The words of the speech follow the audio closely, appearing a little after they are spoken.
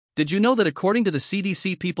Did you know that according to the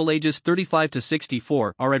CDC, people ages 35 to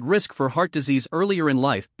 64 are at risk for heart disease earlier in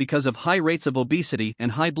life because of high rates of obesity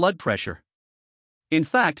and high blood pressure? In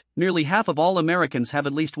fact, nearly half of all Americans have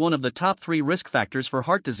at least one of the top 3 risk factors for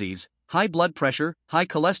heart disease: high blood pressure, high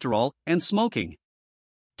cholesterol, and smoking.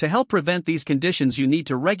 To help prevent these conditions, you need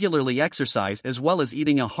to regularly exercise as well as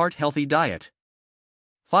eating a heart-healthy diet.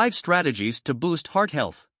 5 strategies to boost heart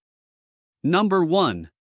health. Number 1.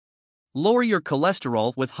 Lower your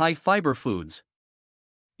cholesterol with high-fiber foods.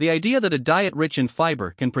 The idea that a diet rich in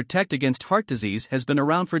fiber can protect against heart disease has been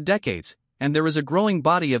around for decades, and there is a growing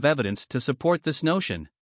body of evidence to support this notion.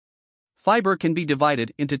 Fiber can be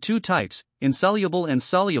divided into 2 types, insoluble and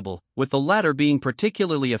soluble, with the latter being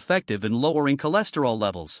particularly effective in lowering cholesterol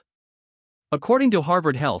levels. According to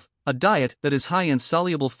Harvard Health, a diet that is high in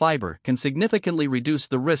soluble fiber can significantly reduce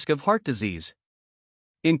the risk of heart disease.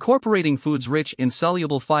 Incorporating foods rich in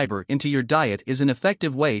soluble fiber into your diet is an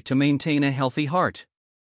effective way to maintain a healthy heart.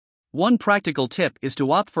 One practical tip is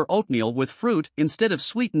to opt for oatmeal with fruit instead of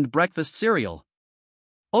sweetened breakfast cereal.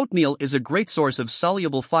 Oatmeal is a great source of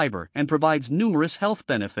soluble fiber and provides numerous health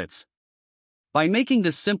benefits. By making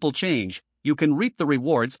this simple change, you can reap the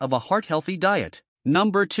rewards of a heart-healthy diet.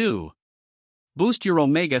 Number 2. Boost your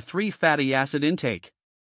omega-3 fatty acid intake.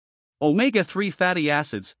 Omega-3 fatty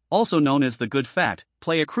acids, also known as the good fat,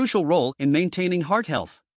 play a crucial role in maintaining heart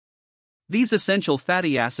health. These essential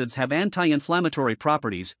fatty acids have anti-inflammatory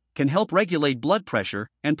properties, can help regulate blood pressure,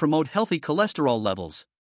 and promote healthy cholesterol levels.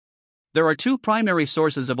 There are 2 primary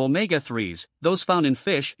sources of omega-3s, those found in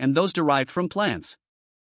fish and those derived from plants.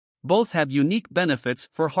 Both have unique benefits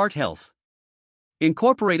for heart health.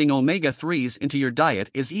 Incorporating omega-3s into your diet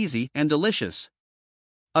is easy and delicious.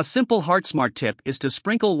 A simple heart-smart tip is to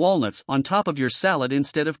sprinkle walnuts on top of your salad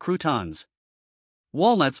instead of croutons.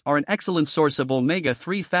 Walnuts are an excellent source of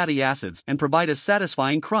omega-3 fatty acids and provide a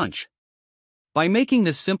satisfying crunch. By making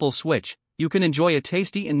this simple switch, you can enjoy a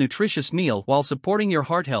tasty and nutritious meal while supporting your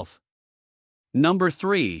heart health. Number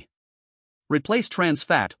 3. Replace trans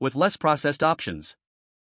fat with less processed options.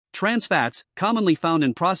 Trans fats, commonly found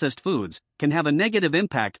in processed foods, can have a negative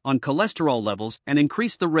impact on cholesterol levels and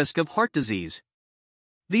increase the risk of heart disease.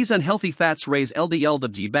 These unhealthy fats raise LDL,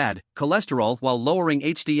 the bad cholesterol, while lowering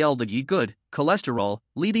HDL, the good cholesterol,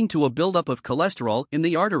 leading to a buildup of cholesterol in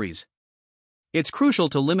the arteries. It's crucial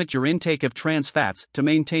to limit your intake of trans fats to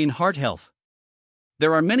maintain heart health.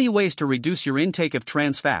 There are many ways to reduce your intake of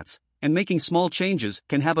trans fats, and making small changes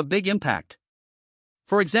can have a big impact.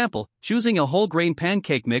 For example, choosing a whole grain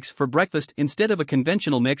pancake mix for breakfast instead of a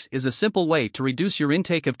conventional mix is a simple way to reduce your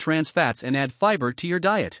intake of trans fats and add fiber to your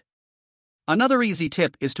diet. Another easy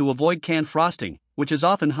tip is to avoid canned frosting, which is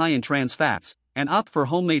often high in trans fats, and opt for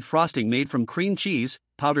homemade frosting made from cream cheese,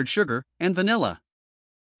 powdered sugar, and vanilla.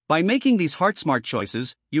 By making these heart-smart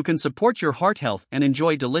choices, you can support your heart health and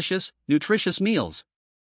enjoy delicious, nutritious meals.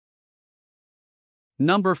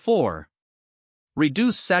 Number 4.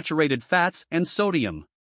 Reduce saturated fats and sodium.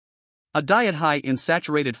 A diet high in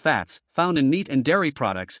saturated fats, found in meat and dairy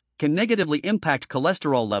products, can negatively impact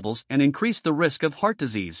cholesterol levels and increase the risk of heart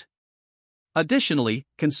disease. Additionally,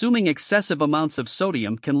 consuming excessive amounts of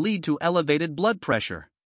sodium can lead to elevated blood pressure.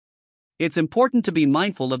 It's important to be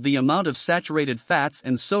mindful of the amount of saturated fats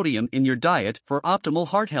and sodium in your diet for optimal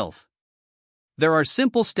heart health. There are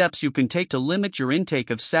simple steps you can take to limit your intake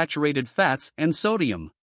of saturated fats and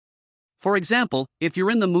sodium. For example, if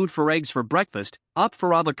you're in the mood for eggs for breakfast, opt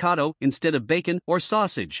for avocado instead of bacon or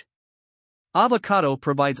sausage. Avocado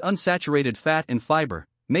provides unsaturated fat and fiber,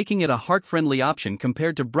 making it a heart-friendly option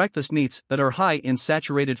compared to breakfast meats that are high in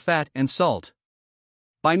saturated fat and salt.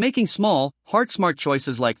 By making small, heart-smart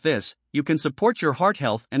choices like this, you can support your heart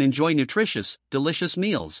health and enjoy nutritious, delicious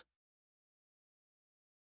meals.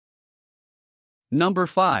 Number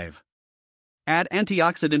 5. Add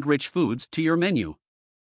antioxidant-rich foods to your menu.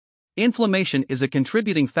 Inflammation is a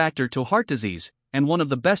contributing factor to heart disease, and one of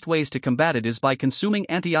the best ways to combat it is by consuming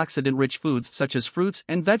antioxidant-rich foods such as fruits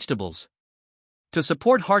and vegetables. To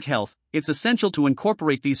support heart health, it's essential to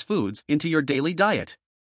incorporate these foods into your daily diet.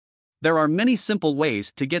 There are many simple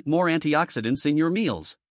ways to get more antioxidants in your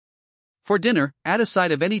meals. For dinner, add a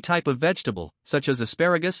side of any type of vegetable, such as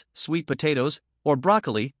asparagus, sweet potatoes, or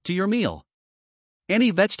broccoli, to your meal.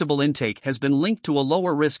 Any vegetable intake has been linked to a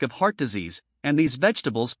lower risk of heart disease, and these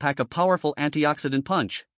vegetables pack a powerful antioxidant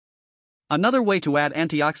punch. Another way to add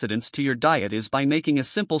antioxidants to your diet is by making a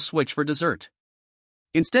simple switch for dessert.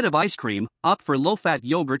 Instead of ice cream, opt for low-fat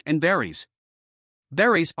yogurt and berries.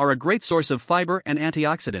 Berries are a great source of fiber and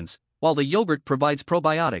antioxidants, while the yogurt provides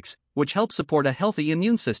probiotics, which help support a healthy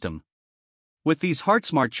immune system. With these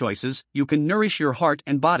heart-smart choices, you can nourish your heart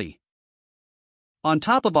and body. On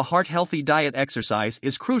top of a heart-healthy diet, exercise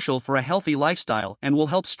is crucial for a healthy lifestyle and will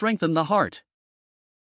help strengthen the heart.